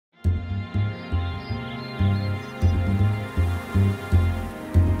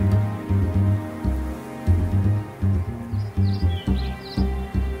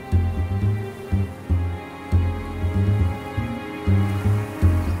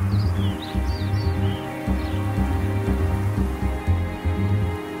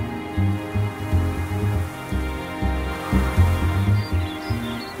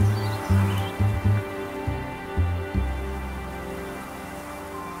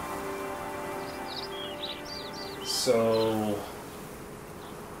So...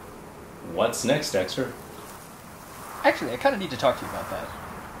 what's next, Dexter? Actually, I kind of need to talk to you about that.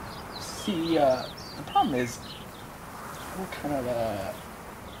 See, the problem is, we're kind of,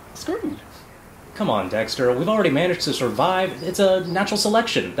 screwed. Come on, Dexter. We've already managed to survive. It's a natural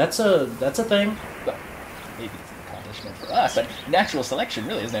selection. That's a thing. Well, maybe it's an accomplishment for us, but natural selection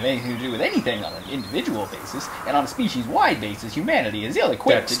really doesn't have anything to do with anything on an individual basis, and on a species-wide basis, humanity is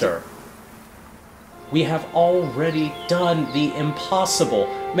ill-equipped Dexter. We have already done the impossible,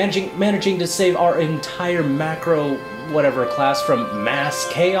 managing to save our entire macro whatever class from mass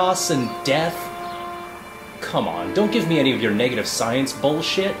chaos and death. Come on, don't give me any of your negative science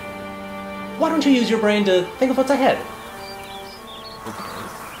bullshit. Why don't you use your brain to think of what's ahead? Okay,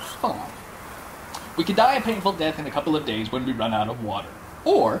 fine. We could die a painful death in a couple of days when we run out of water.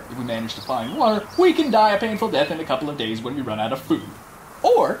 Or, if we manage to find water, we can die a painful death in a couple of days when we run out of food.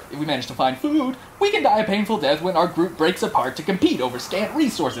 Or, if we manage to find food, we can die a painful death when our group breaks apart to compete over scant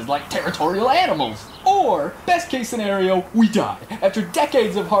resources like territorial animals. Or, best case scenario, we die after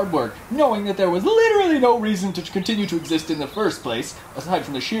decades of hard work, knowing that there was literally no reason to continue to exist in the first place, aside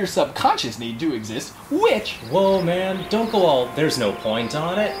from the sheer subconscious need to exist, which... Whoa, man, don't go all, there's no point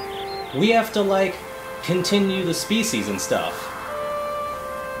on it. We have to, like, continue the species and stuff.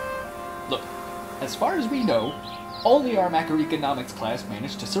 Look, as far as we know, only our macroeconomics class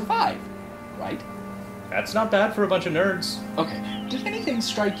managed to survive, right? That's not bad for a bunch of nerds. Okay, did anything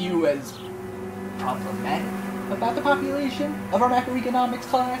strike you as problematic about the population of our macroeconomics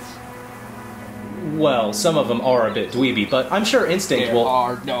class? Well, some of them are a bit dweeby, but I'm sure instinct There will...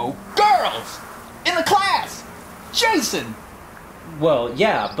 are no girls in the class! Jason! Well,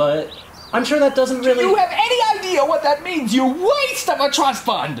 yeah, but I'm sure that doesn't really... Do you have any idea what that means, you waste of a trust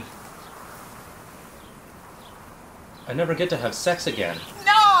fund? I never get to have sex again.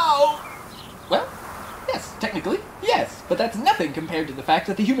 No! Well, yes, technically, yes. But that's nothing compared to the fact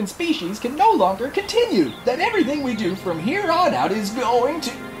that the human species can no longer continue. That everything we do from here on out is going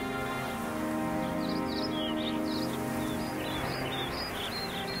to...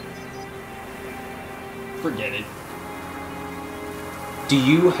 Forget it. Do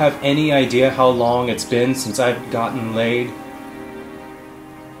you have any idea how long it's been since I've gotten laid?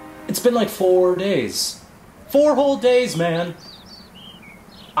 It's been like 4 days. 4 whole days, man.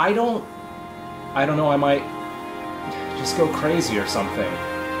 I don't know, I might just go crazy or something.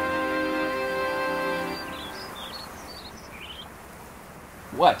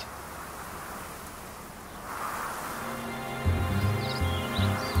 What?